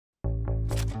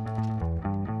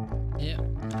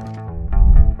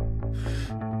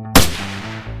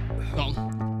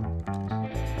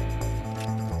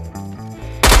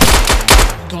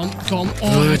Got him.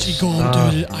 Oh, I actually got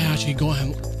him, dude. I actually got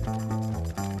him.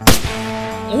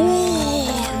 Oh,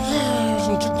 yes.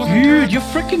 Dude, you're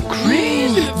freaking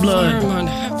crazy, blood. Fire, man.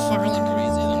 Hit fire like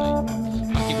crazy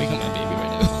tonight. I'll keep making my baby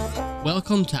right now.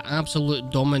 Welcome to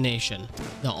Absolute Domination,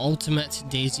 the ultimate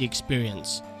DayZ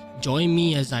experience. Join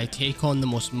me as I take on the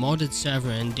most modded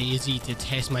server in DayZ to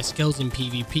test my skills in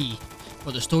PvP.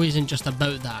 But the story isn't just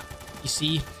about that. You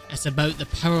see, it's about the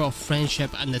power of friendship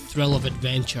and the thrill of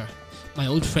adventure. My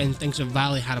old friend Thinks of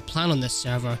Valley had a plan on this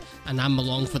server, and I'm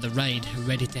along for the ride,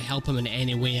 ready to help him in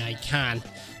any way I can.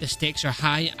 The stakes are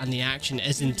high and the action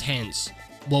is intense.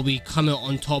 Will we come out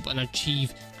on top and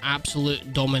achieve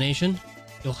absolute domination?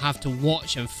 You'll have to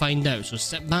watch and find out, so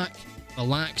sit back,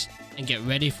 relax, and get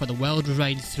ready for the wild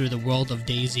ride through the world of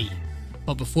DayZ.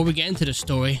 But before we get into the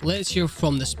story, let's hear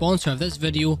from the sponsor of this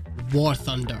video, War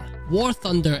Thunder. War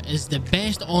Thunder is the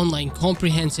best online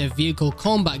comprehensive vehicle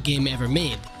combat game ever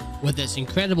made. With its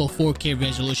incredible 4K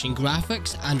resolution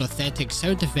graphics and authentic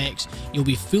sound effects, you'll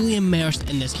be fully immersed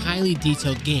in this highly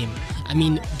detailed game. I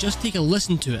mean, just take a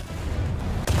listen to it.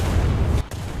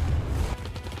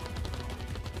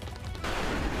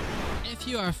 If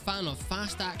you are a fan of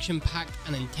fast action-packed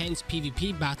and intense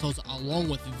PvP battles along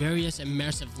with various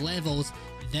immersive levels,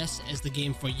 this is the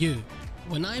game for you.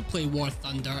 When I play War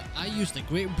Thunder, I use the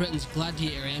Great Britain's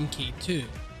Gladiator Mk2.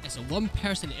 It's a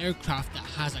one-person aircraft that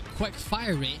has a quick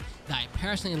fire rate that I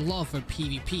personally love for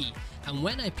PvP, and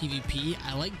when I PvP,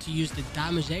 I like to use the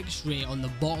damage X-ray on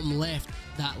the bottom left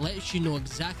that lets you know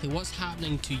exactly what's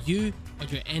happening to you or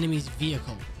your enemy's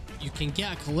vehicle. You can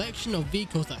get a collection of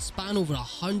vehicles that span over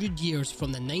 100 years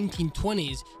from the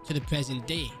 1920s to the present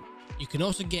day. You can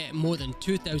also get more than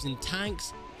 2,000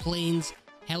 tanks, planes,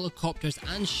 helicopters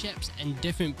and ships in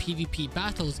different PvP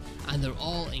battles, and they're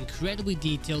all incredibly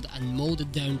detailed and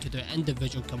molded down to their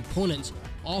individual components,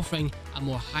 offering a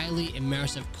more highly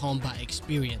immersive combat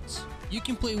experience. You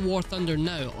can play War Thunder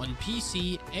now on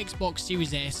PC, Xbox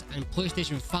Series S and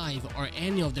PlayStation 5 or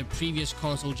any of their previous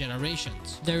console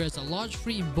generations. There is a large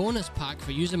free bonus pack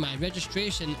for using my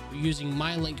registration using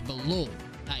my link below.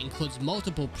 That includes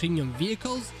multiple premium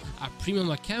vehicles, a premium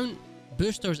account,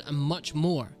 boosters and much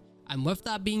more. And with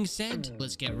that being said,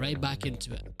 let's get right back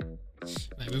into it.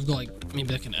 Right, we've got like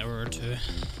maybe like an hour or two.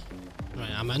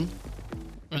 Right, I'm in.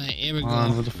 Right, here we go.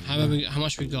 How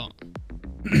much we got?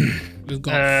 We've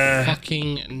got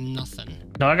fucking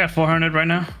nothing. No, I got 400 right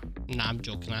now. Nah, I'm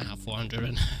joking. I have 400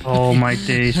 right now. Oh my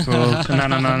days, bro.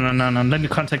 No. Let me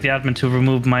contact the admin to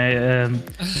remove my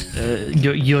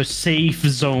your safe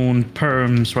zone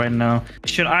perms right now.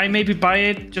 Should I maybe buy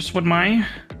it just with my?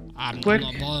 I'm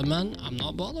not bothered, man. I'm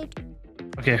not bothered.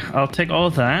 Okay, I'll take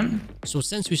all that. So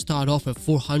since we started off with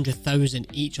 400,000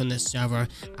 each on this server,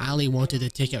 Ali wanted to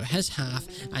take out his half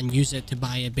and use it to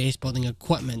buy a base building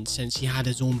equipment since he had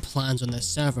his own plans on this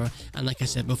server, and like I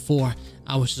said before,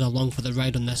 I was just along for the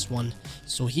ride on this one.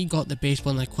 So he got the base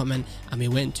building equipment and we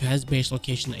went to his base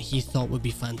location that he thought would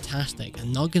be fantastic,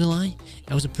 and not gonna lie,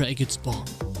 it was a pretty good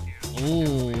spot.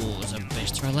 Oh, there's a base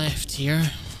to our left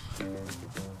here.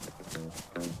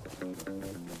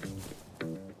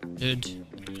 Dude.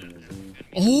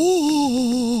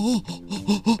 Oh!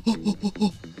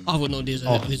 I wouldn't know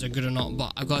if these are good or not,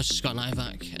 but I've just got an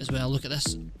IVAC as well. Look at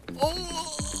this.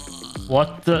 Oh!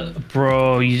 What the?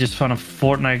 Bro, you just found a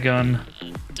Fortnite gun.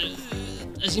 Dude,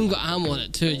 it's even got ammo on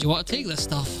it too. Do you want to take this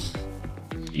stuff?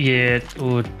 Yeah,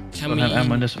 oh, don't have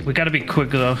ammo on this. We gotta be quick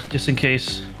though, just in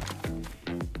case.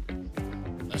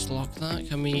 Let's lock that.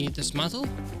 Can we dismantle?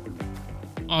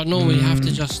 Oh no, we have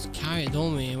to just carry it,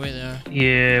 don't we? Wait there.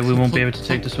 Yeah, we won't be able to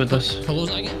take this with us. Close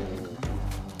that again.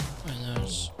 Right,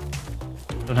 there's...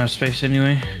 Don't have space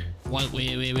anyway. Wait.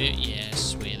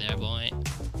 Yes, wait there, boy.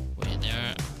 Wait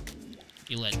there.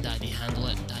 You let Daddy handle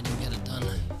it. Daddy will get it done.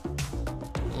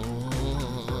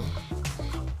 Oh.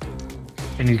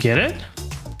 Can you get it?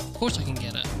 Of course I can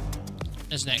get it.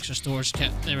 There's an extra storage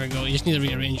kit. There we go. You just need to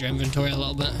rearrange your inventory a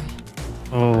little bit.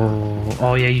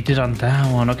 Oh yeah, you did on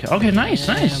that one. Okay, nice.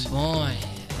 Boy,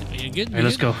 you're good. Right,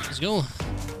 let's go. Let's go.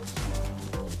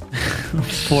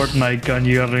 Fortnite gun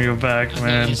you got on your back,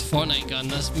 man. It's Fortnite gun.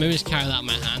 Maybe just carry that in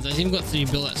my hands. It's even got 3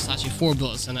 bullets. Actually, 4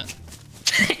 bullets in it.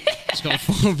 It's got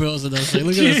 4 bullets in this. Like,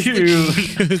 look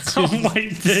at this. Oh my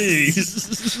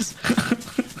days.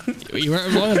 You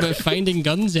weren't wrong about finding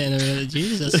guns anyway.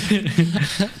 Jesus.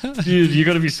 Dude, you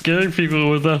gotta be scaring people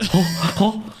with that.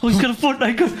 Oh, he's got a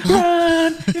Fortnite gun.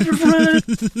 Run!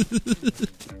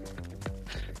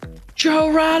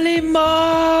 Joe Riley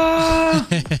Moore!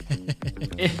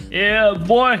 Yeah,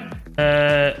 boy.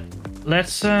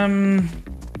 Let's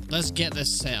get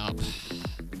this set up.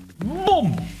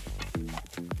 Boom!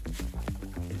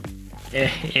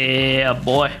 Yeah,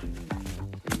 boy.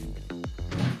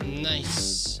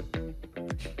 Nice.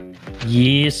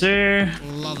 Yes, sir.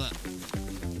 Love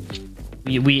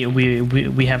it.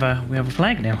 We have a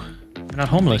flag now. We're not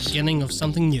homeless. Beginning of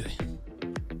something new.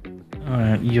 All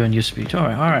right, you and your speech. All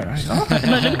right.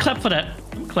 Let me clap for that.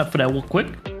 Let me clap for that real quick.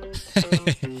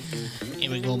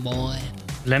 Here we go, boy.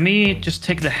 Let me just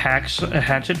take the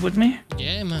hatchet with me.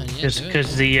 Yeah, man. Yeah, Just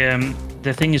because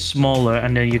the thing is smaller,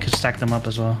 and then you can stack them up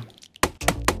as well.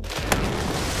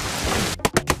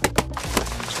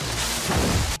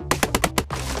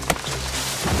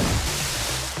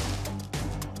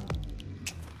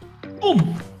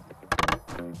 Boom.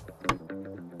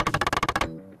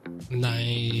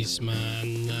 Nice,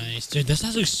 man. Nice. Dude, this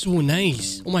house looks so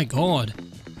nice. Oh my god.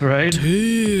 Right?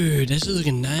 Dude, this is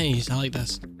looking nice. I like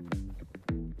this.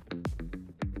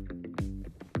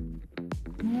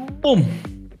 Boom.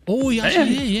 Oh, yeah,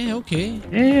 yeah, okay.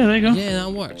 Yeah, there you go. Yeah,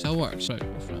 that works. Right,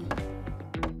 go for it.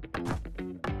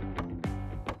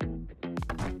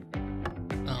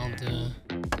 I'll do.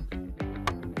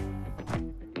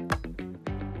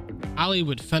 Ali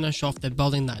would finish off the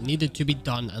building that needed to be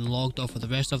done and logged off for the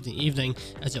rest of the evening,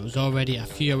 as it was already a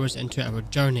few hours into our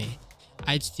journey.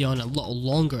 I'd stay on a little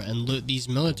longer and loot these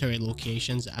military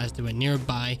locations as they were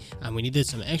nearby, and we needed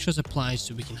some extra supplies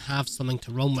so we can have something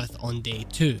to run with on day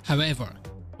 2. However,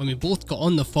 when we both got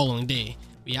on the following day,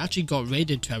 we actually got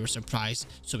raided to our surprise,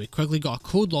 so we quickly got a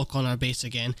code lock on our base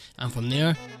again, and from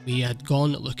there we had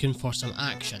gone looking for some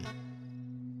action.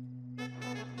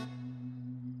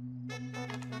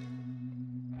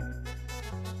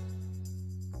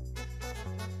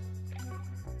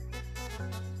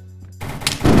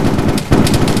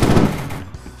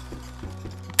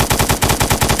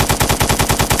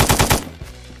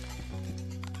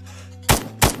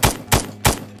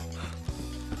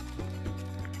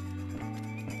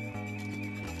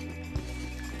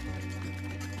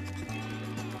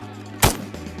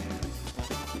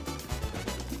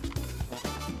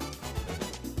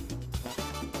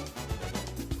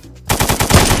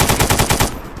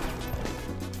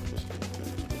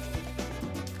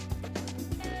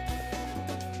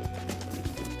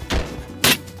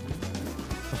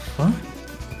 What?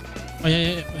 Oh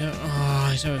yeah. Oh,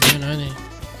 he's over here now, isn't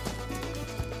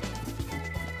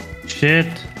he? Shit.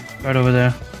 Right over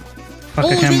there. Fuck,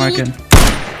 I can't mark it.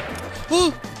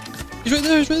 Oh! He's right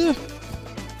there,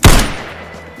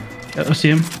 Yeah, I see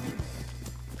him.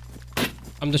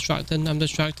 I'm distracting.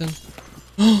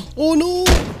 Oh no!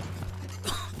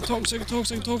 Toxic. Hit him once.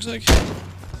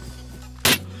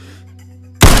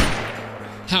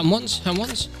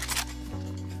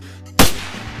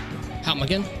 Hit him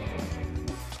again.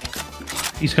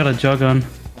 He's got a jug on.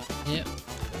 Yep.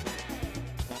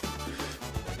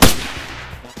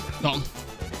 Got him.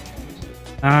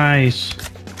 Nice.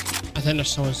 I think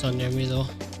there's someone still near me though.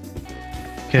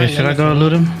 Okay, should I go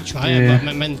loot him? Try it,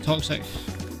 but I'm toxic.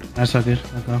 That's all good.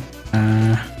 I'll go.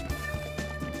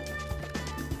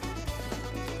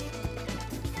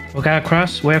 We got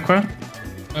across. Way across.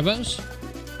 Whereabouts?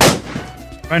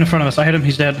 Right in front of us. I hit him.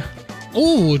 He's dead.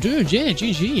 Oh, dude, yeah,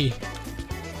 GG.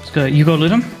 Let's go. You go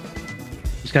loot him.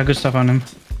 He's got good stuff on him.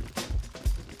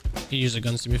 He used the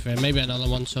guns to be fair. Maybe another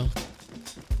one, so.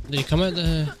 Did he come out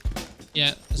the...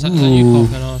 Yeah, is that you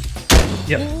coughing or?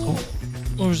 Yep. Oh.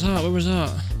 Where was that?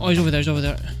 Oh, he's over there.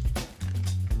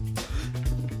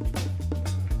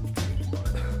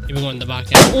 He was going in the back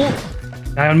end. Oh!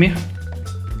 Guy on me.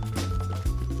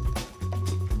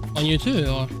 On you too,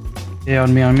 or? Yeah,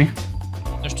 on me.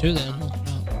 There's two then. Oh,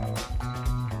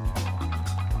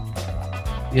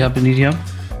 crap. Yep, I need help.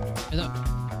 Is that...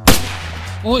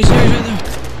 Oh, he's right there.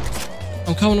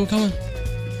 I'm coming.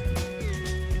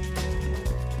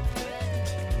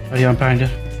 Oh yeah, I'm behind you.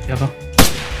 Careful.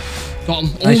 Got him.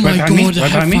 Nice, Oh my god, I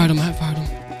right behind me. hit fired him.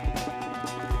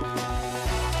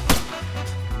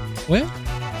 Where?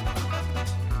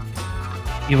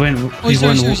 He went. Oh, he's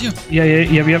here.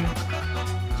 Yep.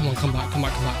 Come on, come back.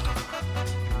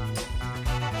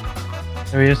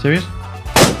 There he is.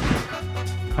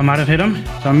 I might have hit him.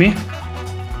 It's on me.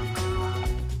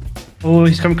 Oh,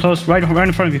 he's coming close. Right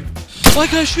in front of you. Why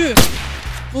can't I shoot?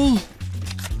 Oh.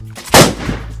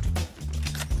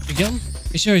 You get him?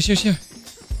 He's here.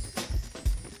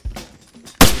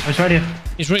 Oh, he's right here.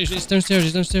 He's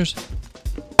downstairs.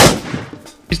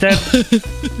 He's dead.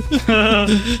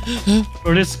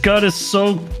 Bro, this gun is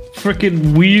so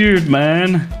freaking weird,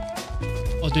 man.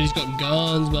 Oh, dude, he's got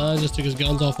guns, man. Just took his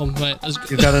guns off him. Right, let's go.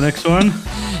 You got the next one?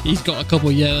 He's got a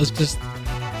couple, yeah. Let's just...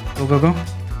 Go.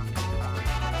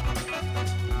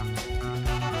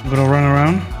 I'm gonna run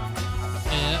around.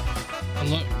 Yeah. I'm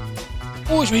not...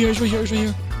 Oh, he's right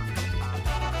here.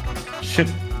 shit.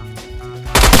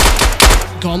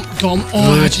 Got him.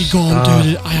 Oh, I actually got him,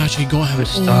 dude. I actually got him. Good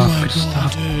Oh my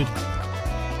stuff, god, dude.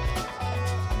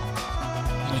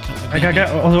 I gotta get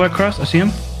all the way across. I see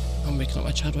him. I'm making up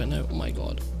my chat right now. Oh my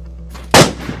god.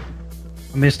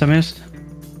 I missed.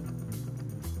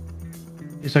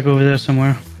 He's like over there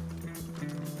somewhere.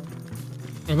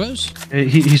 Whereabouts?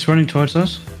 He's running towards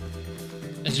us.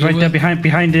 He's right there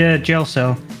behind the jail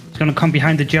cell. He's gonna come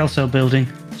behind the jail cell building.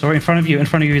 So right in front of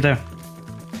you there.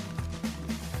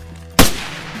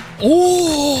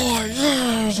 Oh,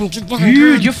 yes!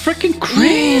 Dude, you're freaking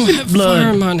crazy, hit blood.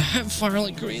 fire, man. Hit fire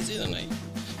like crazy tonight.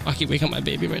 I keep waking up my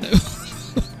baby right now.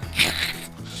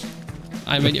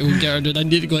 I might go get her, dude. I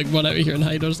need to go like run out of here and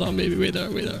hide or something. Maybe wait there.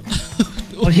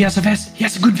 Oh, he has a vest. He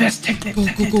has a good vest. Take it. Go.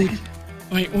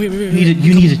 Wait.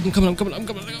 You need it. I'm coming.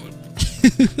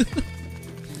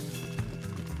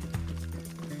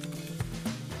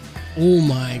 Oh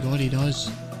my god, he does.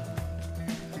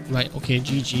 Right, okay,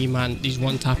 GG, man. These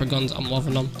one-tapper guns, I'm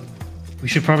loving them. We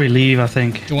should probably leave, I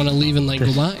think. Do you want to leave and like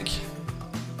go back?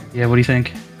 Yeah, what do you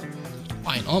think?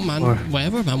 Why not, man?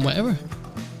 Whatever.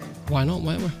 Why not,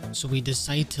 whatever. So we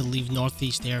decide to leave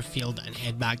Northeast Airfield and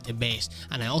head back to base.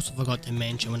 And I also forgot to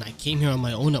mention, when I came here on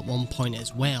my own at one point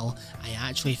as well, I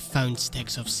actually found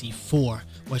sticks of C4,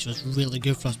 which was really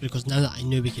good for us, because now that I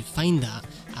knew we could find that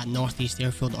at Northeast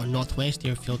Airfield or Northwest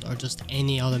Airfield or just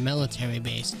any other military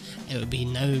base, it would be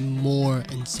now more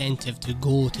incentive to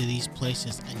go to these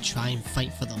places and try and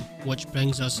fight for them. Which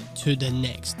brings us to the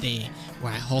next day,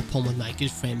 where I hop on with my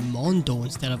good friend Mondo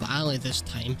instead of Ali this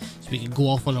time, so we could go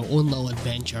off on our own little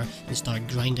adventure and start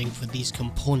grinding for these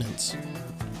components.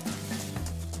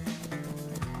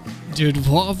 Dude,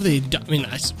 what have they done? I mean,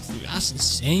 that's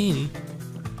insane.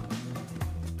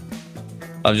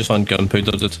 I've just found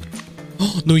gunpowder, dude.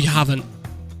 Oh, no, you haven't.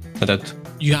 I did.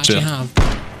 You actually have.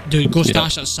 Dude, go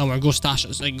stash it somewhere. Go stash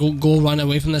it. Like, go run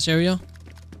away from this area.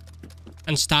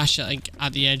 And stash it, like,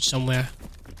 at the edge somewhere.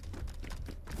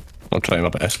 I'll try my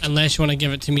best. Unless you want to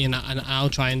give it to me and I'll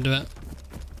try and do it.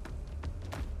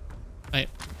 Right.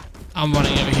 I'm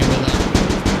running over here with it.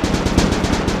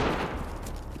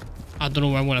 I don't know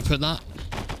where I'm going to put that.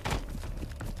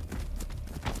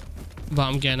 But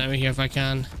I'm getting out of here if I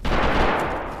can.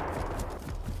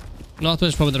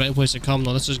 Northwest is probably the right place to come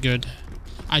though. This is good.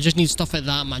 I just need stuff like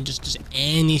that, man. Just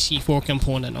any C4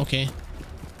 component, okay?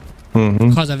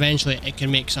 Because eventually it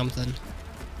can make something.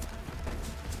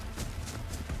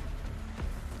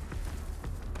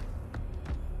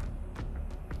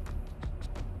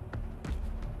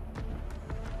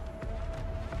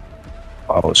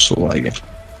 Wow, it's so laggy.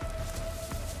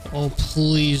 Oh,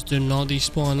 please do not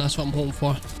despawn. That's what I'm hoping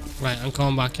for. Right, I'm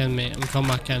coming back in, mate. I'm coming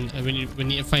back in. And we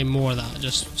need to find more of that.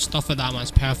 Just stuff like that, man.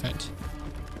 It's perfect.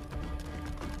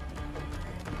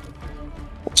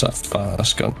 What's that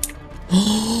fast gun?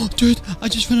 Oh, dude, I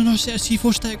just found another set of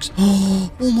C4 sticks.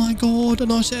 Oh my god,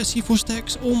 another set of C4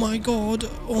 sticks. Oh my god.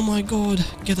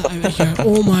 Get that out of here.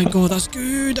 Oh my god, that's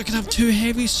good. I can have 2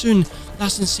 heavies soon.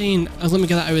 That's insane. Let me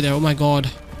get that out of there. Oh my god.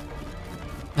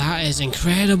 That is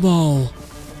incredible.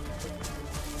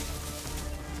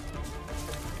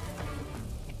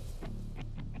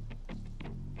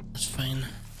 That's fine.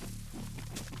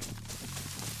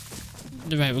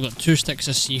 Right, we've got 2 sticks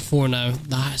of C4 now.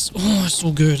 That's, oh, it's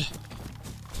so good.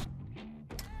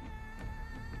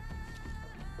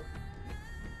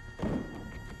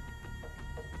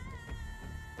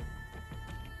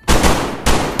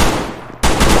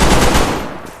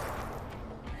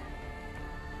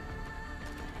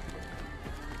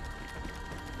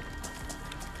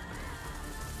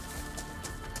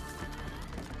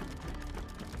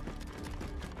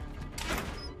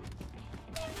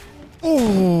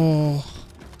 Oh.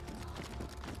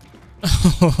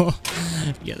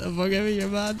 Get the fuck out of here,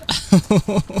 man.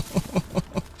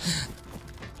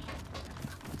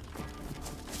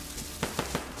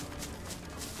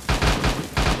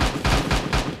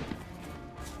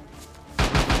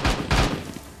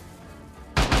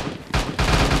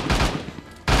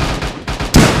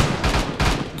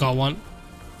 Got one.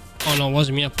 Oh no, it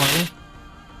wasn't me apparently.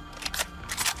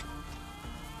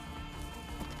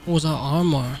 What was that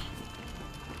armor?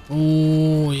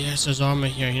 Oh yes, there's armor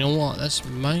here. You know what? This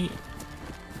might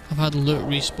have had loot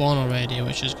respawn already,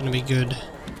 which is going to be good.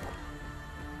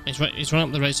 He's running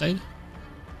up the right side.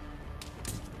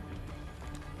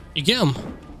 You get him?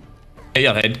 Hit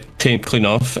your head, clean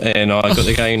off, and I got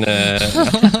the guy in.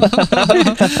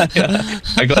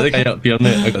 I got the guy up here,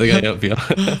 mate. I got the guy up here.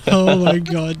 Oh my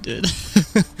god, dude.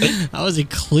 That was a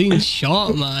clean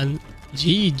shot, man.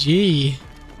 GG.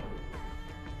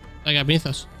 I got beneath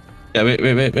us. Yeah,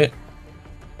 wait.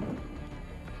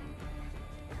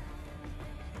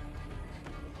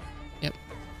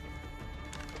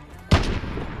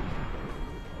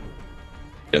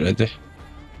 Get ready.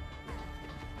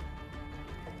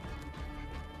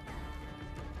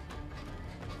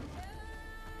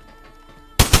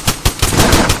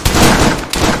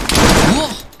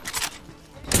 What?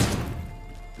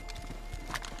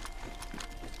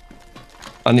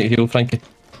 I need to heal, Frankie.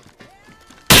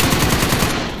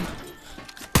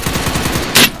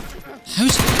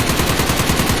 How's...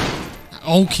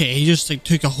 Okay, he just like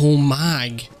took a whole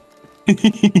mag.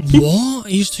 What?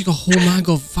 He just took a whole mag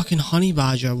of fucking honey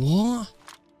badger. What?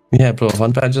 Yeah, bro,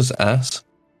 one badger's ass.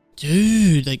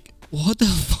 Dude, like, what the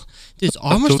fuck? Dude, his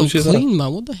armor's still clean,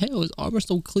 man. What the hell? His armor's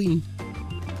still clean.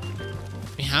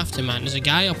 We have to, man. There's a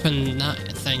guy up in that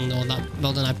thing, though, that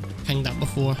building I pinged at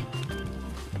before.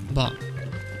 But...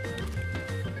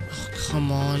 Oh,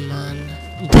 come on, man.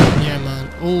 Yeah, man.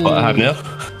 Oh. What happened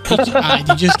now? Did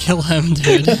you just kill him,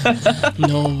 dude?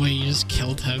 No way, you just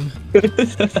killed him.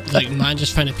 Like, man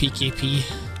just found a PKP.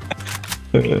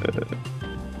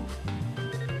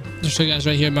 There's two guys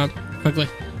right here, man. Quickly.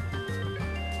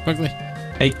 Quickly.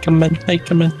 Hey, come in. Hey,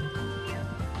 come in.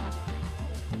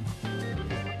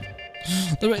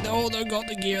 They're right there. Oh, they've got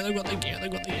the gear. They've got the gear.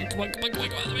 They've got the gear. Come on, come on, come on,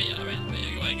 come on. Come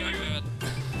on.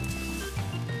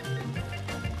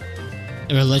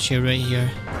 They were literally right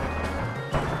here.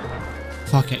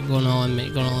 Fuck it, going on,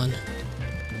 mate, going on.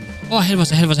 Oh, ahead of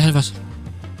us, ahead of us, ahead of us.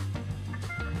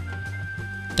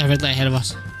 Directly ahead of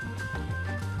us.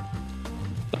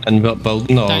 In what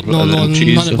building or No, not in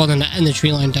trees? Not the building, in the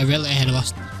tree line, directly ahead of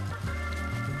us.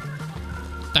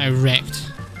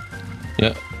 Direct.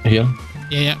 Yeah, here.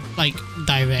 Yeah, like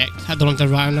direct. I don't know if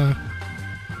they're around or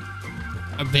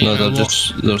a bit. No,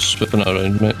 they're sweeping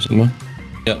around, mate, somewhere.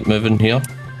 Yeah, moving here.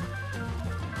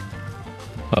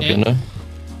 Up here now.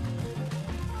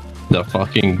 They're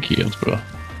fucking geared, bro.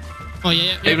 Oh,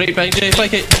 yeah. Hey, right behind you,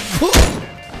 Frankie. Oh.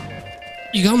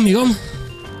 You got him, you got him.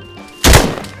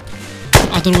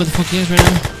 I don't know where the fuck he is right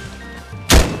now.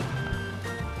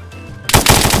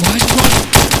 Why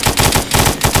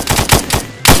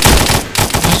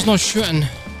is he not shooting?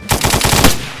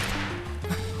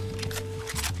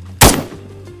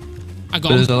 I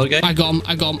got Where's him. the other guy? I got him.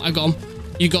 I got him. I got him.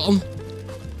 You got him.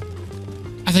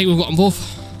 I think we've got them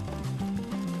both.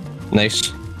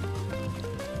 Nice.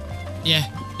 Yeah,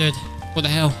 dude. What the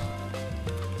hell?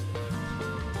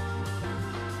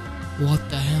 What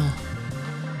the hell?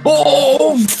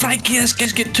 Oh, Frankie, this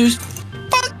guy's get too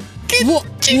fucking. What?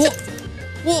 What?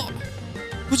 What?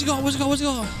 What's he got? What's he got? What's he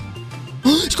got?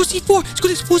 He's got C4! He's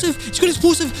got explosive! He's got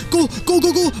explosive! Go! Go!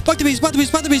 Go! Go! Back to base! Back to base!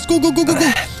 Back to base! Go! Go! Go! Go!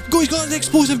 Go! Go! He's got an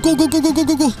explosive! Go! Go! Go! Go! Go!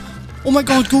 Go! Go! Oh my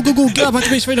god! Go! Go! Go! Get back to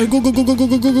base right now! Go! Go! Go! Go! Go!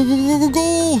 Go! Go! Go! Go! Go!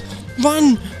 Go!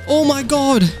 Run! Oh my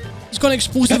god! He's got an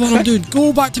explosive on him, dude!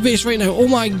 Go back to base right now! Oh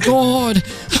my god!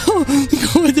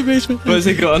 Go into basement! Where's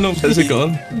he got on him? Where's he got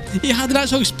on? He had an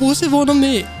actual explosive on him,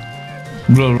 mate!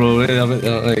 Bro,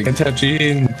 get to a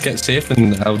tree and get safe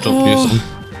and I'll drop you some.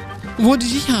 What did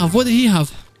he have? What did he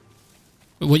have?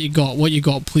 What you got? What you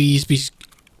got? Please be.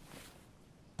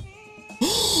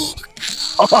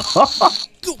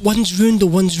 One's ruined. The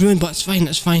one's ruined, but it's fine.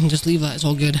 It's fine. Just leave that. It's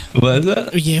all good. What is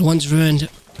it? Yeah, one's ruined.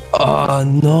 Oh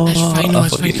no! It's fine. No,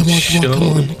 it's fine. Come on, come on,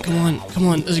 come on, Sure. come on, come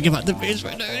on. Let's get back to base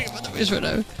right now. Get back to base right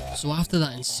now. So after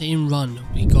that insane run,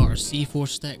 we got our C4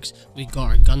 sticks, we got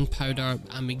our gunpowder,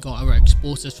 and we got our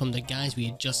explosives from the guys we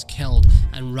had just killed,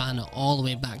 and ran it all the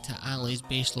way back to Ali's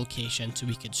base location so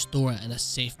we could store it in a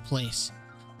safe place.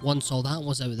 Once all that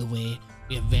was out of the way,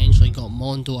 we eventually got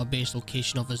Mondo a base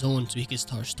location of his own so he could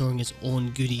start storing his own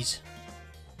goodies.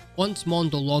 Once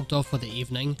Mondo logged off for the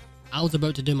evening, I was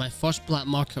about to do my first black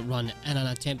market run in an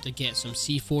attempt to get some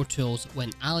C4 tools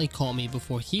when Ali caught me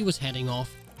before he was heading off.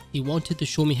 He wanted to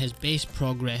show me his base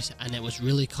progress and it was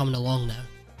really coming along now.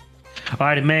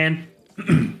 Alrighty, man.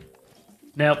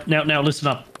 Now, listen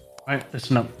up. Alright,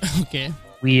 listen up. Okay.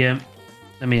 We,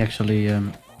 let me actually,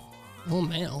 Oh,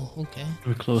 metal. Okay.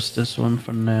 we'll close this one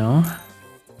for now.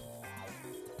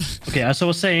 Okay, as I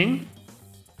was saying,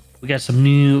 we got some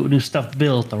new stuff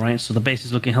built, alright? So the base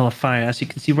is looking hella fire. As you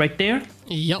can see right there,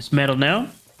 Yep. it's metal now.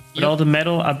 With Yep. all the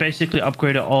metal, I basically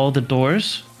upgraded all the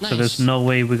doors. Nice. So there's no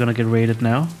way we're gonna get raided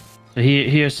now. So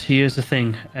here's the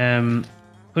thing.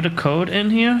 Put a code in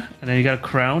here, and then you gotta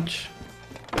crouch.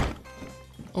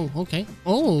 Oh, okay.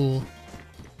 Oh.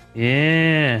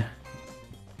 Yeah.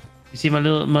 You see my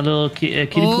little kiddie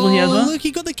pool here as well? Look,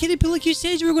 you got the kiddie pool like you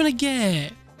said you were gonna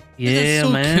get. Yeah, That's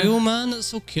so man. cool, man. That's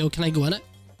so cool. Can I go in it?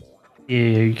 Yeah,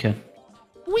 you can.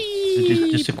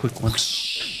 Whee! Just a quick one.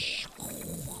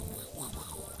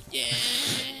 Yeah.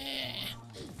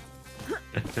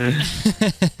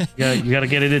 Yeah, you gotta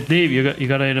get it in deep. You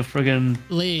gotta in a friggin'.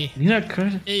 Lee. You're not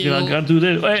crazy. Hey, You gotta do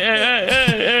this.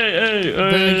 Hey.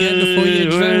 Better get before you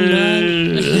drown, man.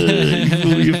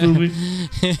 You feel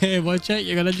me? Watch out,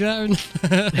 you're gonna drown.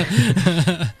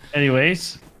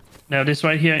 Anyways, now this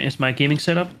right here is my gaming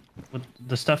setup with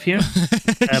the stuff here.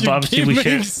 But obviously we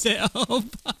share. Setup.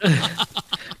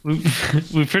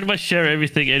 we pretty much share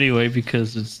everything anyway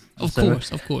because it's. Of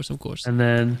course. And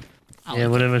then, yeah,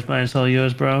 whatever's mine is all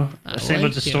yours, bro. Same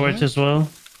with the storage as well.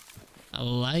 I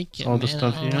like it, all man. the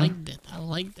stuff here. I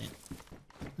liked it.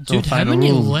 Dude, how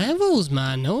many levels,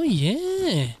 man? Oh,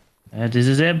 yeah. This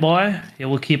is it, boy. Here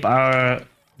we'll keep our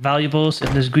valuables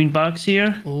in this green box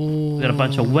here. Oh. We got a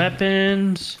bunch of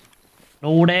weapons.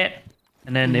 All that.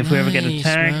 And then if we ever get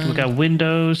attacked, man. we got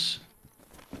windows.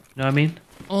 You know what I mean?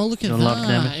 Oh, look at A lot of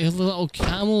that. damage. There's a little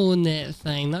camel in that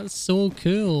thing. That's so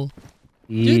cool.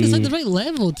 Yeah. Dude, it's like the right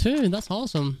level, too. That's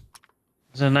awesome.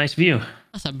 It's a nice view.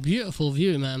 That's a beautiful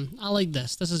view, man. I like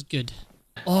this. This is good.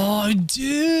 Oh,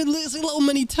 dude, look, it's like a little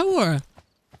mini tower.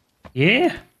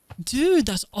 Yeah. Dude,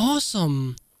 that's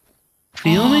awesome.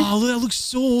 Feel me? Oh, that looks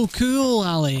so cool,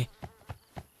 Ali.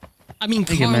 I mean,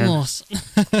 Thank you, man. Carlos.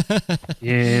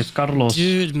 Yeah, it's Carlos.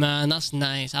 Dude, man, that's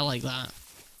nice. I like that.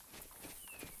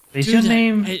 Is your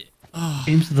name oh,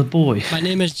 James the Boy? my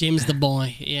name is James the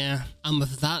Boy, yeah. And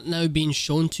with that now being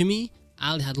shown to me,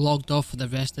 Ali had logged off for the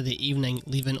rest of the evening,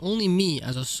 leaving only me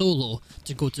as a solo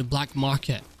to go to Black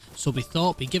Market. So we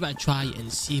thought we'd give it a try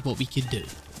and see what we could do.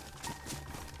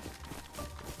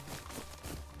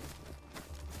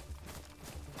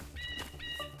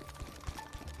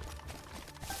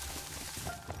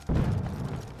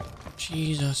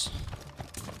 Jesus.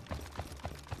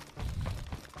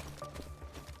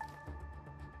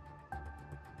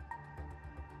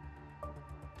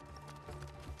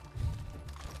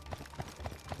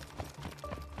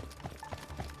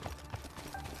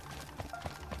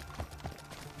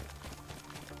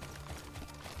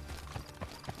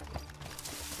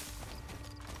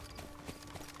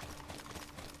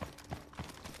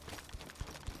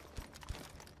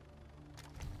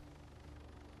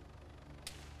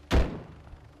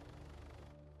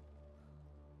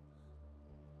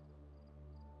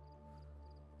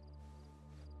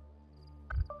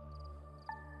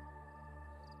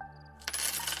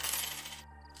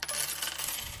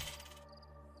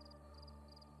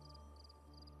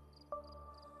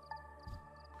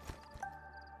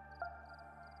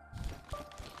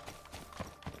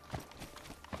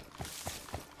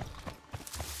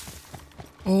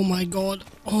 Oh my god.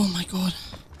 Oh my god.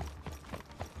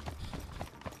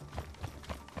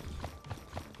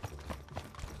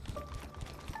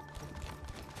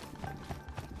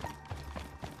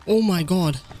 Oh my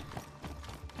god.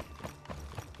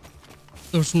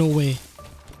 There's no way.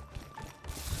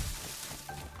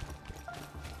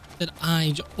 Did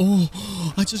I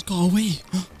oh, I just got away.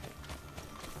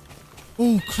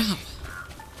 Oh crap.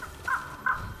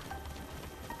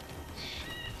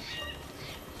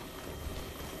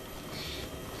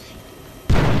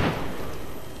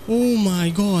 Oh my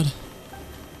god.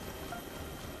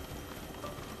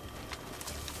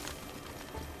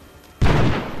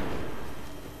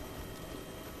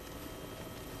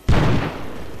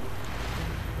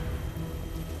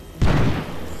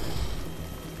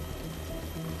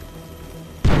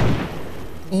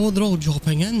 Oh, they're all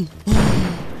dropping in.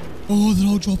 Oh, they're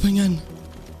all dropping in.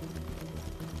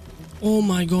 Oh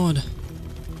my god.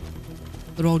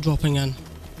 They're all dropping in.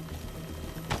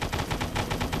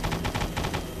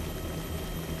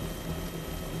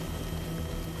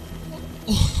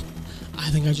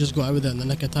 I think I just got out of it in the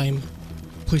nick of time.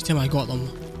 Please tell me I got them.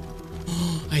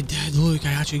 I did, look,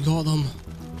 I actually got them.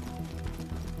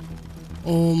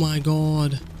 Oh my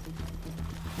god.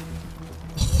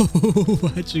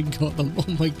 Oh, I actually got them. Oh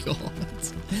my god.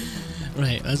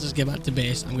 Right, let's just get back to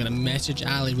base. I'm gonna message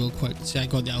Ali real quick to say I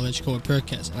got the electrical repair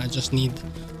kits and I just need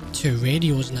 2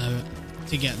 radios now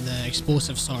to get the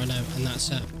explosives sorted out, and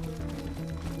that's it.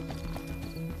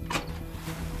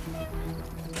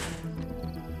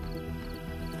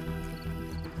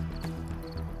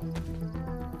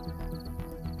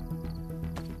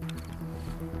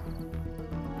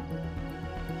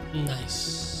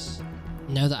 Nice.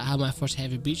 Now that I had my first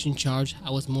heavy breaching charge,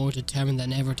 I was more determined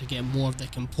than ever to get more of the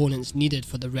components needed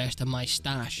for the rest of my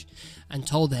stash.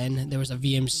 Until then, there was a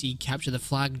VMC capture the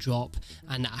flag drop,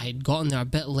 and I had gotten there a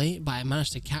bit late, but I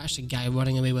managed to catch the guy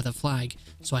running away with a flag,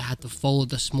 so I had to follow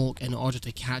the smoke in order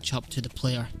to catch up to the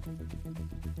player.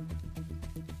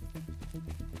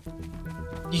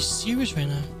 Are you serious right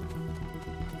now?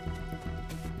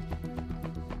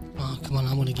 Oh, come on,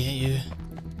 I'm gonna get you.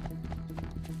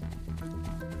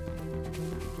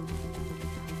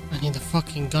 I need the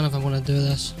fucking gun if I want to do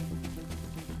this.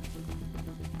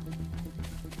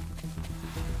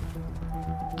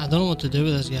 don't know what to do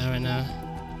with this guy right now.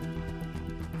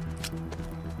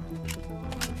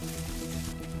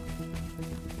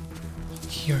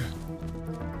 Here.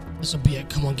 This will be it.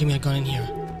 Come on, give me a gun in here.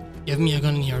 Give me a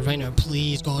gun in here right now.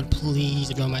 Please, God, please.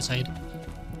 If you're on my side.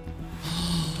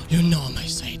 You're not on my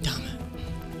side, damn it.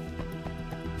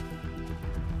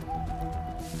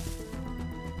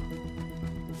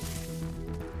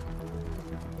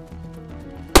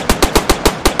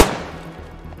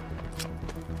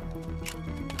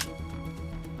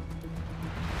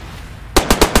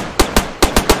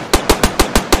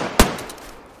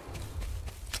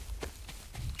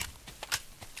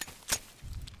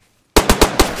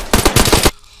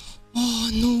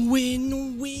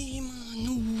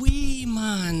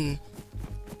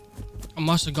 I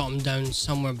must have got him down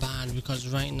somewhere bad because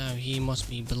right now he must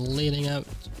be bleeding out.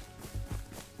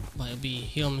 But he'll be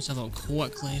healing himself up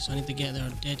quickly, so I need to get there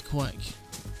dead quick.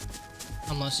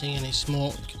 I'm not seeing any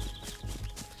smoke.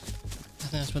 I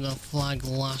think that's where the flag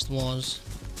last was.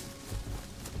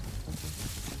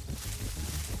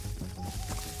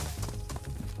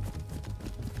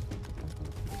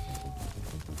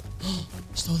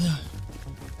 Still there.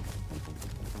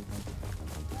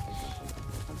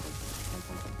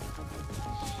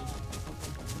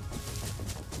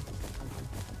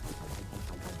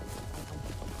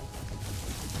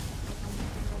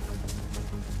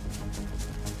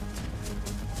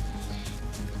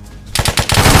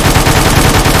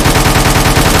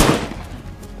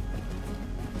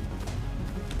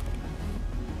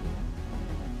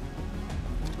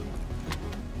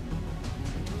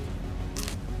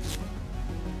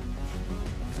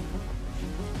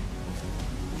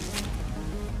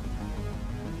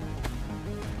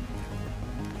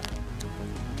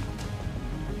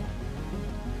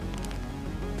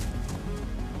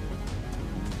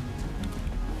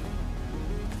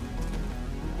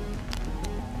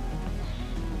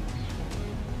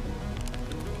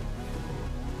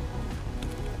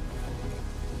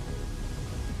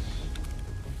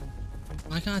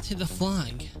 Why can't I take the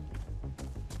flag?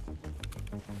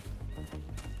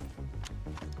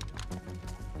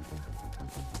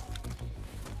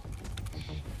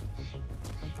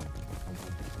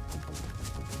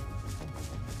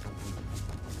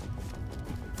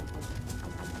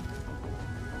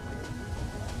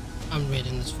 I'm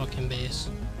raiding this fucking base.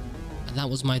 And that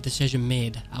was my decision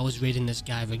made. I was raiding this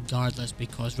guy regardless,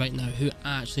 because right now who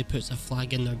actually puts a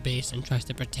flag in their base and tries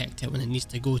to protect it when it needs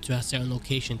to go to a certain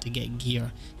location to get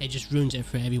gear? It just ruins it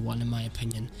for everyone in my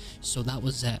opinion. So that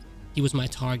was it. He was my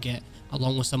target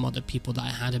along with some other people that I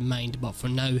had in mind, but for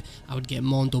now I would get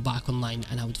Mondo back online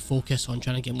and I would focus on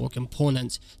trying to get more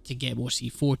components to get more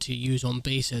C4 to use on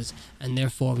bases, and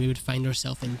therefore we would find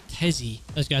ourselves in Tizzy.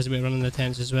 This guy's a bit running the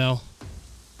tents as well.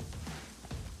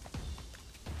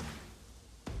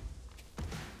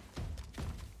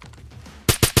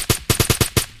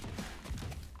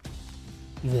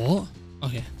 What?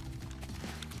 Okay.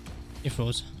 He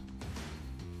froze.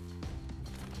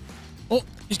 Oh,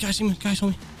 these guys see me. Guys saw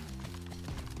me.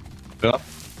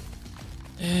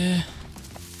 Yeah.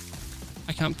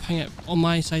 I can't ping it on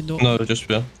my side though. No, just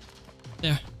yeah.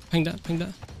 There. Ping that. Ping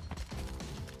that.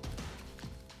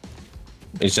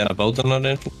 Is that a building or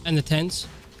anything? In the tents.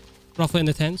 Roughly in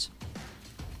the tents.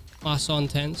 I saw in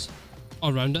tents.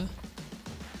 All around it.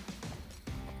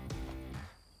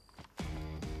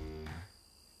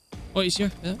 Oh, he's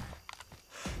here. Yeah.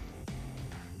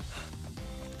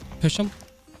 Push him.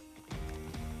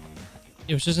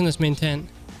 He was just in this main tent.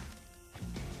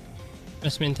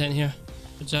 This main tent here.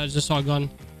 I just saw a gun.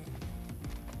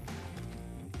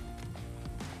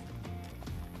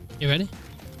 You ready?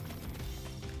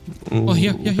 Oh,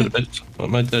 here. What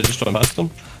I just run past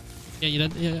them? Yeah, you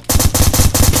did. Yeah.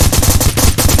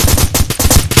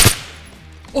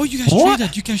 Oh, you guys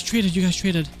traded. You guys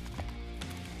traded.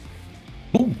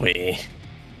 No way.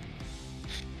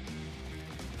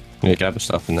 Yeah, grab the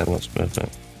stuff and then let's move it. Do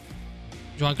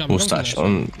you want to grab We'll stash it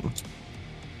on.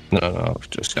 No,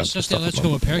 just grab it's the just the stuff.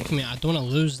 electrical repair kit. I don't want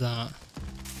to lose that.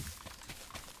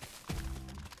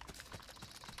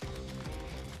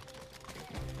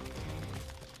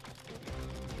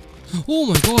 Oh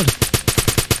my god!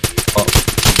 Oh.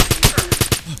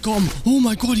 Got him! Oh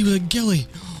my god, he was a ghillie!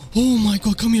 Oh my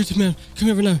god, come here to me! Come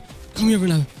here right now! Come here right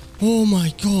now! Oh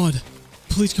my god!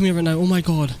 Please come here right now! Oh my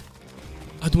god!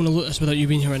 I don't want to loot this without you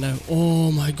being here right now.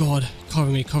 Oh my god! Cover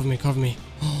me! Cover me! Cover me!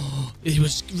 Oh, he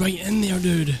was right in there,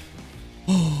 dude!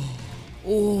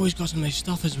 Oh, he's got some nice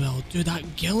stuff as well, dude.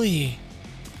 That ghillie!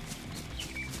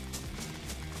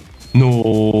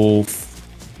 No.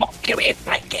 Fuck you,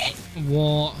 Frankie.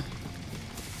 What?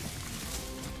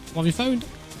 What have you found?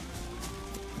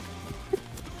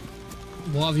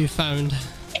 What have you found?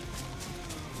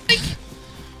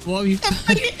 What have you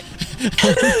found?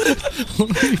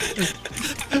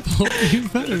 What have you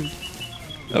found?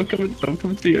 I'm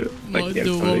coming to you.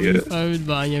 Mondo, what have you found,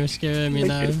 man? You're scaring me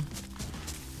now.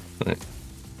 Right.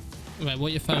 Right,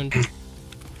 what you found?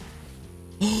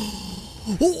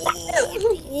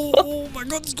 Oh my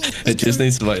god, let's go. It just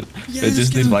needs wiring. Yeah, It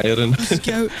just needs wiring. Let's just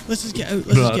get out. Let's just get out.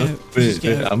 Let's just get out. Let's just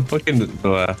get out. I'm fucking.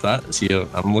 Bro, if that's here,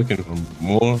 I'm looking for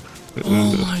more.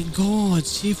 Oh my god,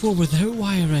 C4 without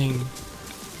wiring.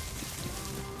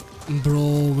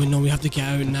 Bro, we know we have to get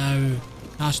out now.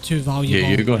 That's too valuable.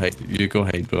 Yeah, you go hide. You go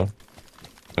hide, bro.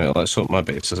 Right, let's hope my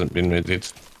base hasn't been raided.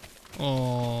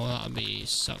 Oh, that'd be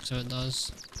sucks if it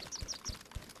does.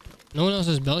 No one else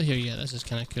has built here yet. This is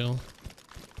kind of cool.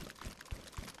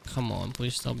 Come on,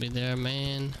 please still be there,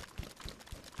 man.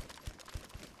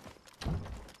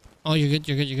 Oh, you're good.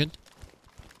 You're good. You're good.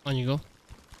 On you go.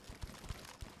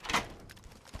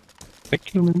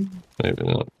 Thank you, man. Maybe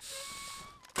not.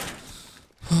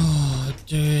 Oh,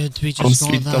 dude, we just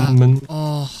got that. Dumbman.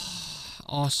 Oh,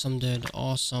 awesome, dude.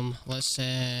 Awesome. Let's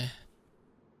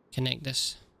connect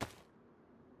this.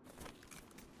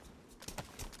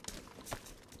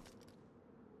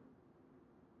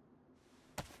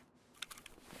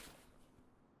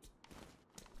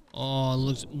 Oh,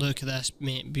 look at this,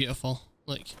 mate. Beautiful.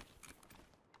 Look.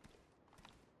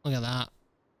 Look at that.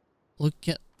 Look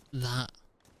at that.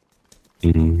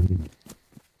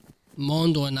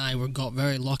 Mondo and I got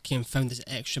very lucky and found this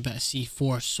extra bit of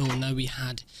C4, so now we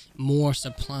had more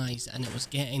supplies and it was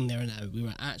getting there now. We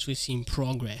were actually seeing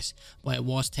progress, but it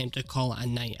was time to call it a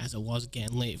night as it was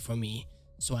getting late for me.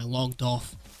 So I logged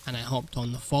off and I hopped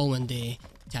on the following day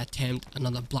to attempt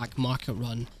another black market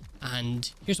run,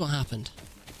 and here's what happened.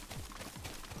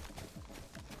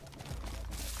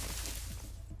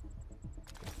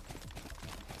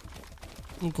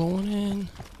 I'm going in.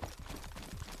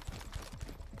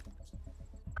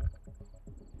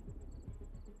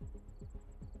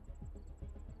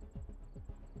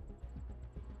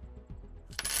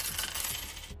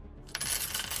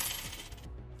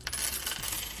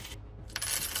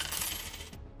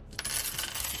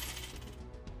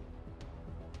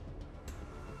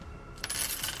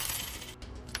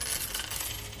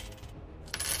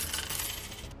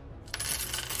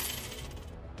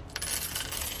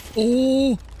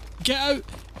 Oh, get out.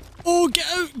 Oh, get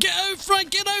out. Get out,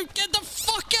 Frank. Get out. Get the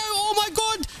fuck out. Oh my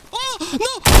god. Oh,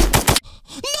 no.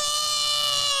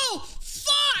 No.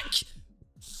 Fuck.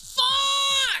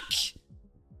 Fuck.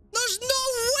 There's no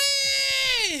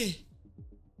way.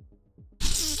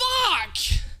 Fuck.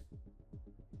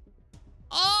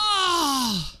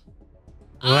 Ah.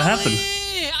 Oh. What happened?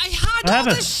 I had What all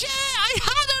happened? the shit. I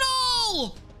had it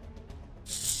all.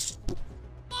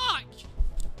 Fuck.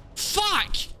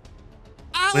 Fuck.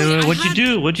 Wait, what'd you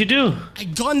do? What'd you do? I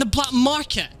got in the black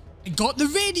market. I got the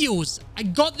radios. I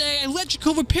got the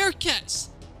electrical repair kits.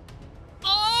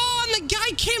 Oh, and the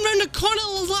guy came around the corner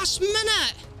at the last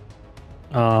minute.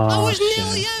 Oh, I was shit.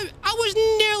 nearly out. I was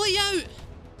nearly out.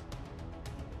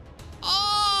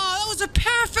 Oh, that was a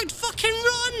perfect fucking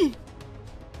run.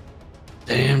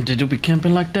 Damn, did you be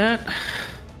camping like that?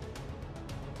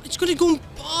 It's gonna go.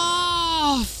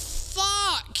 Oh,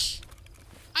 fuck.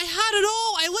 I had it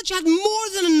all. I literally had more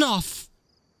than enough.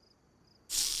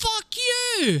 Fuck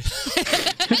you.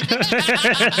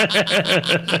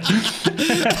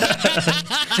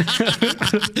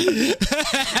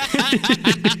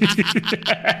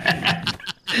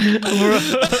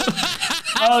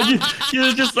 Oh,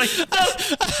 you're just like,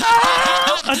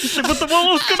 ah! I just said, what's going on?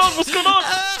 What's going on?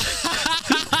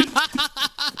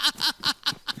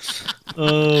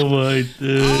 Oh my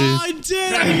dude. Oh, I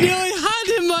did. I nearly had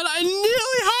it, man. I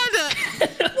nearly had it.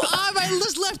 Oh, I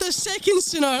just left a second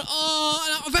sooner.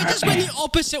 Oh, if I just went the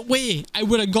opposite way, I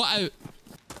would have got out.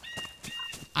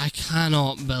 I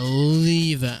cannot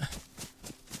believe it.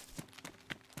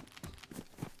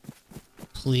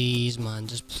 Please, man.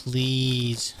 Just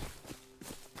please.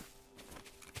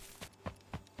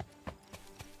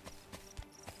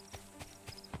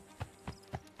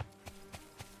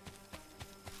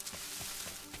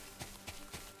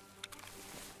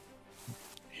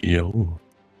 Yo.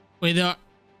 Wait, there.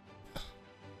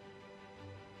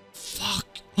 Fuck.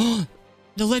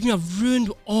 They let me have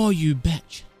ruined all, you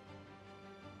bitch.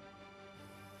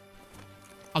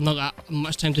 I've not got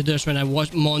much time to do this when I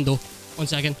watch Mondo. 1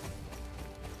 second.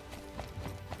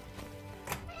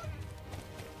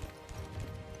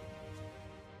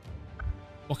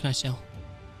 What can I sell?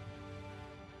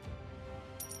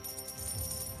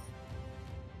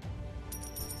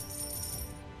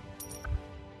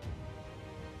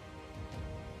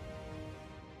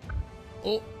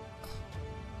 Oh.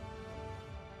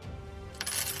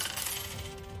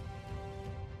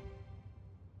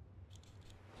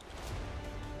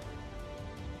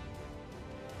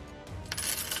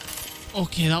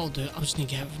 Okay, that'll do. I just need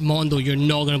to get Mondo. You're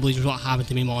not gonna believe what happened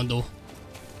to me, Mondo.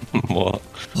 What?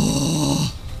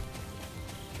 Oh.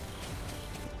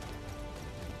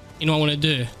 You know what I want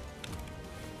to do?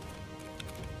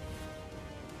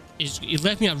 You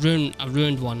left me a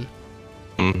ruined one.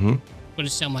 Mm-hmm. I'm gonna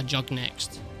sell my jug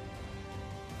next.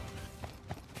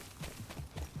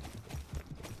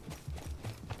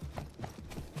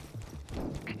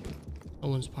 That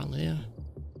one's partly there.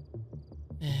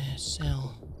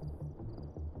 Sell.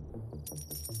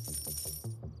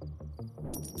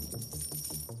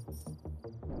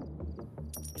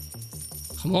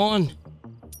 Come on.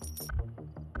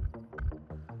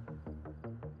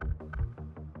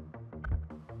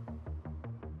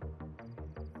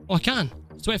 Oh, I can.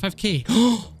 It's 25k.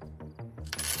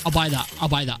 I'll buy that. I'll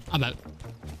buy that. I'm out.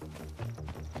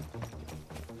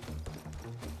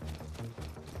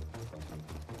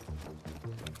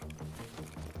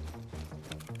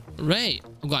 Right.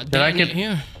 I've got a detonate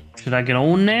here. Should I get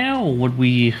on now, or would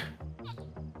we?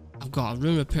 I've got a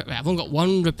room repair. Right, I've only got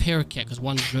one repair kit because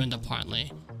one's ruined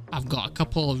apparently. I've got a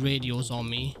couple of radios on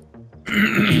me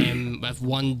with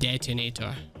one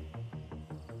detonator.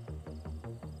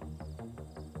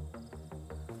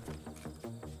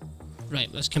 Right,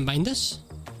 let's combine this.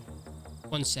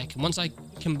 1 second. Once I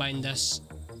combine this,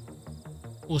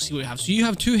 we'll see what we have. So you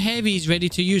have 2 heavies ready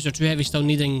to use, or 2 heavies still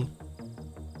needing?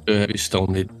 2 heavies still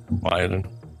need wiring.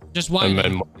 Just wiring?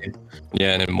 And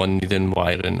then one needing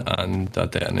wiring and a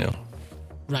detonator.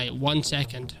 Right, 1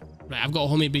 second. Right, I've got a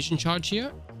homemade breaching charge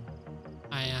here.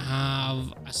 I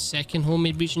have a second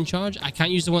homemade breaching charge. I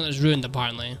can't use the one that's ruined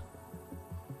apparently.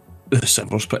 The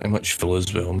server's pretty much full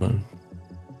as well, man.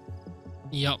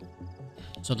 Yup.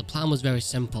 So the plan was very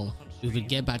simple. We would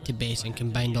get back to base and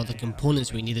combine all the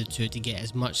components we needed to get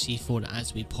as much C4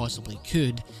 as we possibly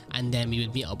could, and then we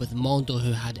would meet up with Mondo,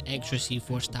 who had extra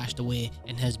C4 stashed away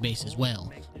in his base as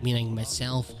well, meaning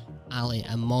myself, Ali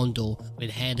and Mondo would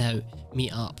head out,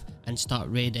 meet up and start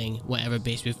raiding whatever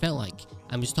base we felt like.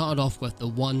 And we started off with the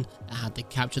one that had to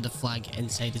capture the flag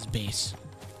inside his base.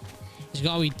 He's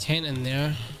got a wee tent in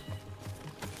there.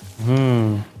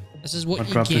 This is what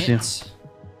you get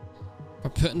for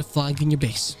putting the flag in your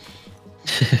base.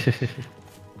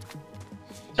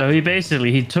 So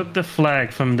he took the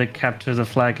flag from the capture the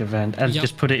flag event and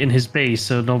just put it in his base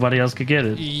so nobody else could get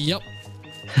it. Yep.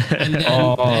 And then,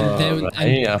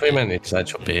 I think it's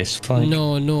actual base flag.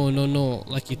 No.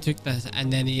 Like he took this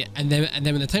and then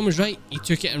when the time was right, he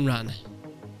took it and ran.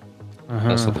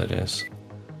 That's what it is.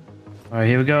 Alright,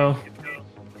 here we go.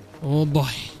 Oh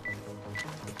boy.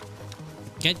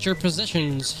 Get your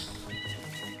positions.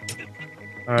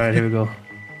 Alright, here we go.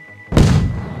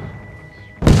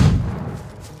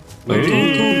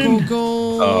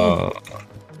 Go. Oh.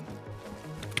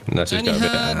 That's And just he got a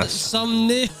bit had ass. some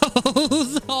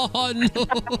nails. Oh no.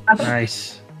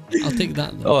 Nice. I'll take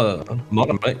that though. Oh,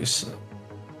 modern mix.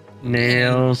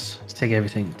 Nails. Let's take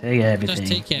everything. Take everything.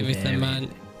 Just take everything, man.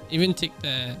 Even take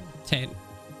the tent.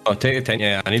 Oh, take the tent.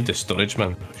 Yeah, I need the storage,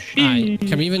 man. Aye,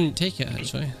 can we even take it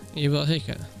actually? Are you able to take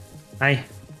it? Aye.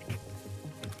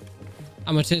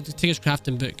 I'm gonna take his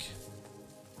crafting book.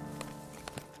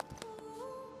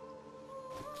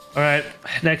 Alright,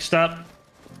 next up.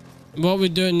 What are we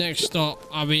doing next stop?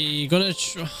 Are we gonna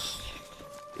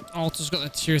Alta's got the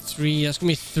tier 3, that's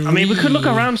gonna be 3. I mean, we could look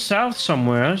around south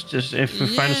somewhere, just if we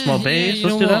find a small base.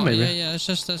 Let's do that maybe. Yeah, it's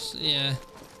just this, yeah.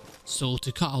 So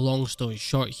to cut a long story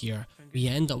short here, we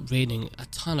end up raiding a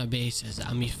ton of bases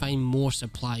and we find more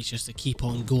supplies just to keep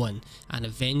on going, and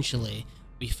eventually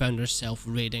we found ourselves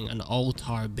raiding an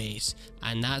altar base,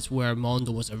 and that's where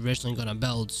Mondo was originally going to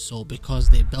build. So because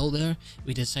they built there,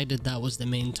 we decided that was the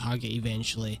main target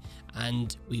eventually,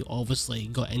 and we obviously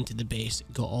got into the base,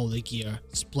 got all the gear,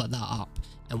 split that up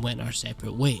and went our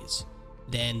separate ways.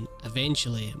 Then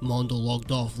eventually Mondo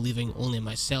logged off, leaving only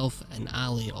myself and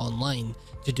Ali online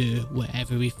to do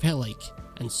whatever we felt like.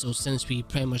 And so since we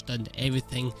pretty much done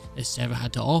everything the server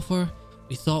had to offer,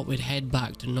 we thought we'd head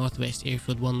back to Northwest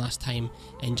Airfield one last time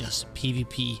and just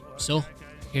PvP. So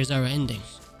here's our ending.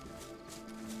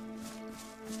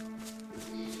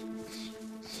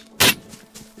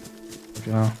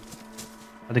 Go.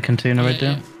 At the container right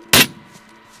there.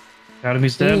 Got him,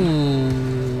 he's dead.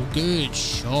 Ooh, good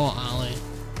shot, Ali.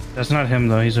 That's not him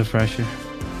though, he's a fresher.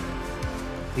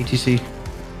 ATC.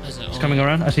 He's coming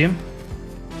around, I see him.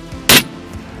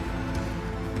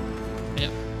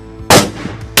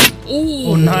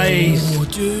 Oh, nice. Oh,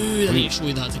 dude, I need to show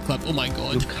you that as a clip. Oh my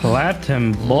god. You clapped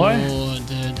him, boy. Oh,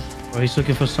 dude. Oh, he's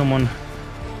looking for someone.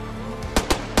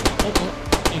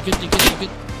 Oh, you're good, you're good.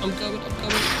 I'm coming.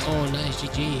 Oh, nice,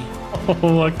 GG.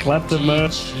 Oh, I clapped him, man.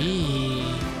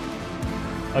 GG.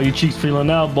 How you cheeks feeling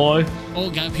now, boy? Oh,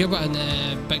 guy up here, but in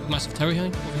the big massive tower here,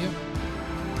 over here.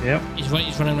 Yep. He's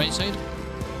running right side.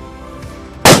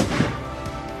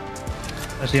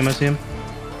 I see him.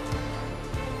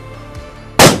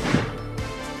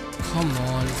 Come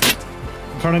on.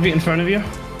 In front of you.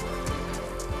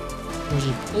 Where's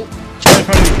he? Oh, Right in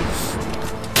front of you.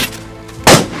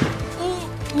 oh,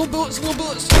 no bullets.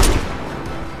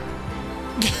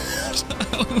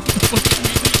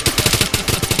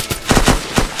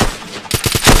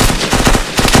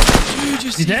 Dude,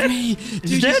 you saved me. Dude,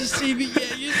 you just saved me.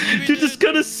 Yeah, you saved me. Dude, this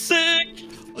gun is sick.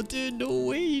 Oh, dude, no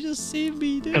way. You just saved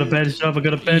me, dude. I got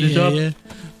a bandage up. Yeah.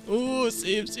 Oh,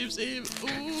 save. Oh.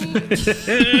 This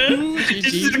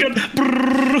is the gun.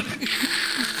 Brrr.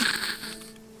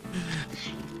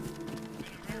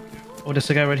 Oh, there's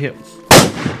a guy right here.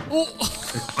 Oh.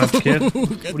 Kid.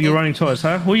 What are you running towards,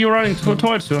 huh? Who are you running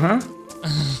towards to, huh?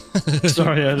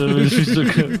 Sorry, I don't know if she's so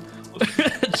good.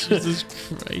 Jesus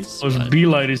Christ. I was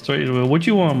beelining straight away. What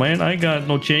you want, man? I got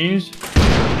no change.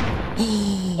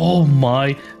 Oh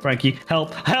my, Frankie,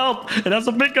 help! And that's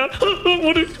a big gun.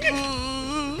 What is...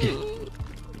 I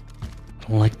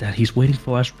don't like that. He's waiting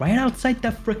for us right outside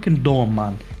that freaking door,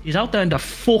 man. He's out there in the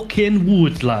fucking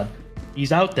woods, lad.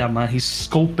 He's out there, man. He's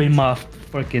scoping my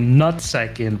freaking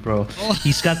nutsack in, bro.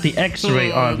 He's got the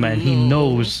X-ray on, man. He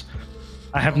knows.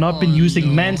 I have not been using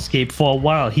Manscaped for a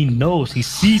while. He knows. He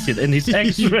sees it in his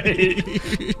X-ray.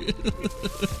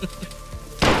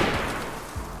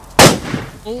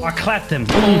 I clapped him.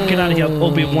 Ooh, get out of here,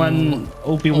 Obi-Wan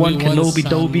Kenobi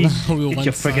Doby. Get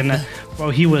your freaking...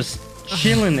 Bro, he was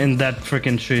chilling in that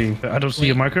freaking tree. I don't see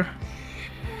a marker.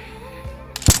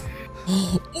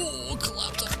 Oh,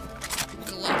 collapsed him.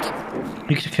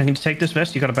 Can you take this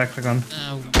vest? You got a backpack on.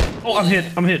 Oh, I'm hit.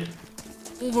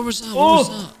 Oh, where was that?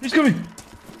 Oh, he's coming.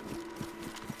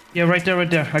 Yeah, right there. I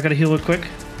gotta heal it quick.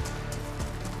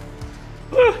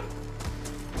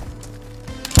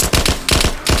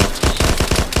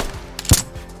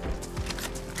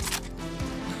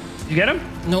 You get him?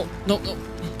 No.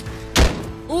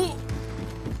 Oh!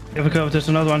 Here we go. There's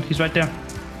another one. He's right there.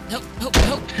 Help!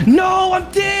 No, I'm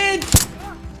dead!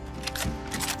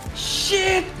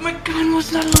 Shit! My gun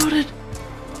was not loaded.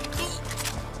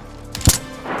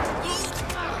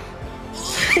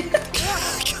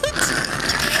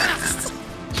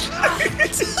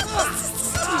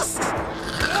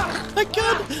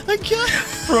 I can't.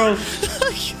 Bro.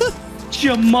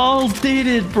 Jamal did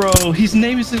it, bro. His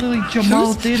name is literally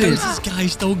Jamal did it. How's this guy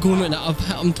still going right now? I've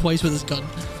hit him twice with his gun.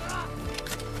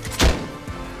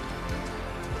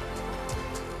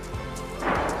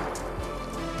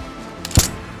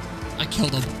 I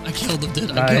killed him,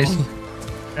 dude. I killed him.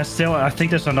 That's still, I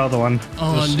think there's another one.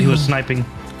 Oh, He was sniping.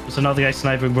 There's another guy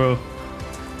sniping, bro.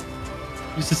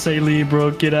 Used to say, Lee,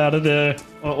 bro, get out of there.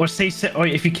 Or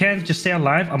if you can, just stay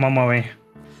alive. I'm on my way.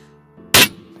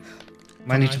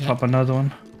 Might need to pop another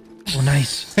one. Oh,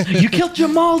 nice. You killed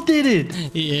Jamal, did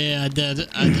it? Yeah, I did.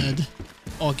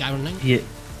 Oh, guy running? Yeah.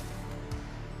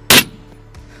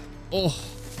 Oh,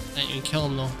 I didn't even kill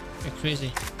him though. You're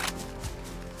crazy.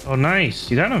 Oh, nice.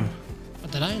 You got him. Oh,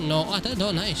 did I? No, I did.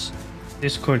 Oh, nice.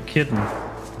 Discord kitten.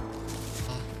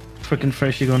 Freaking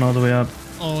Freshie going all the way up.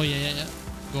 Oh, yeah.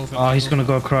 Go for it. Oh, he's gonna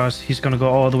go across. He's gonna go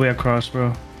all the way across,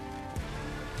 bro.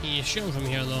 Can you shoot him from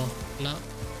here though? No.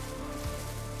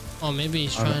 Oh, maybe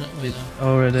he's trying it. Wait,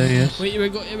 oh, right there he is. Wait, here we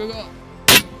go.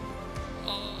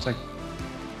 It's like...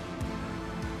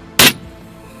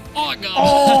 Oh, God.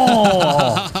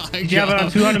 Oh! Did you have it on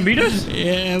 200 meters?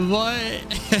 Yeah, boy.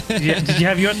 Did you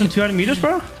have yours on 200 meters,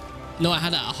 bro? No, I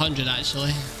had it at 100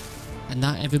 actually. And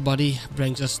that, everybody,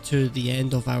 brings us to the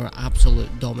end of our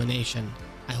absolute domination.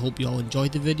 I hope you all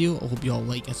enjoyed the video. I hope you all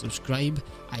like and subscribe.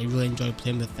 I really enjoyed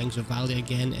playing with Things with Valley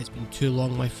again. It's been too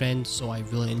long, my friends, so I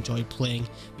really enjoyed playing.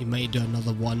 We might do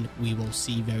another one. We will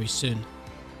see very soon.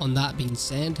 On that being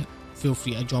said, feel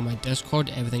free to join my Discord.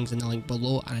 Everything's in the link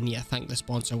below. And I need to thank the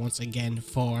sponsor once again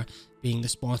for being the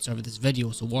sponsor of this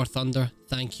video. So War Thunder,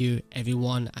 thank you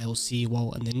everyone. I will see you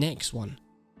all in the next one.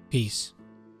 Peace.